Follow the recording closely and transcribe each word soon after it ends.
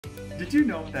Did you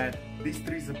know that these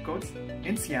three zip codes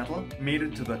in Seattle made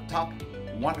it to the top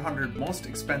 100 most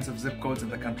expensive zip codes in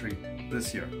the country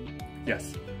this year?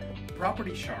 Yes.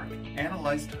 Property Shark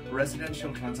analyzed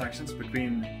residential transactions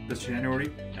between this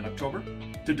January and October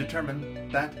to determine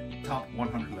that top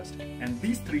 100 list. And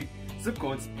these three zip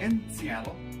codes in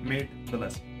Seattle made the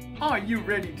list. Are you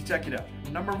ready to check it out?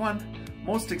 Number one,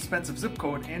 most expensive zip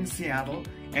code in Seattle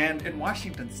and in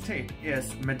Washington State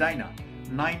is Medina,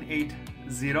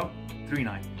 98039.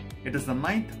 It is the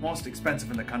 9th most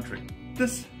expensive in the country.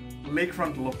 This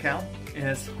lakefront locale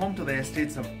is home to the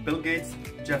estates of Bill Gates,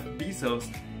 Jeff Bezos,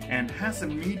 and has a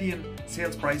median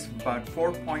sales price of about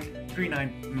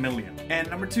 $4.39 million. And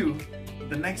number two,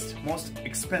 the next most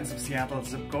expensive Seattle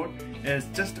zip code is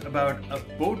just about a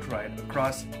boat ride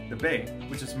across the bay,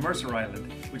 which is Mercer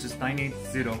Island, which is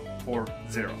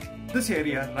 98040. This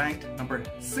area ranked number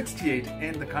 68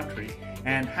 in the country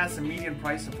and has a median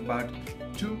price of about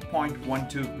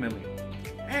 $2.12 million.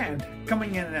 And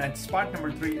coming in at spot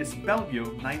number 3 is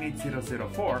Bellevue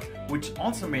 98004, which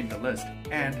also made the list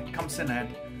and comes in at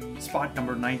spot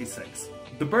number 96.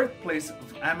 The birthplace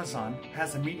of Amazon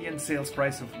has a median sales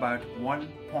price of about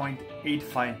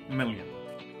 $1.85 million.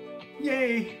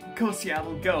 Yay! Go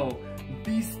Seattle, go!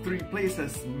 These three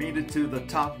places made it to the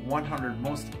top 100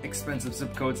 most expensive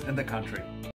zip codes in the country.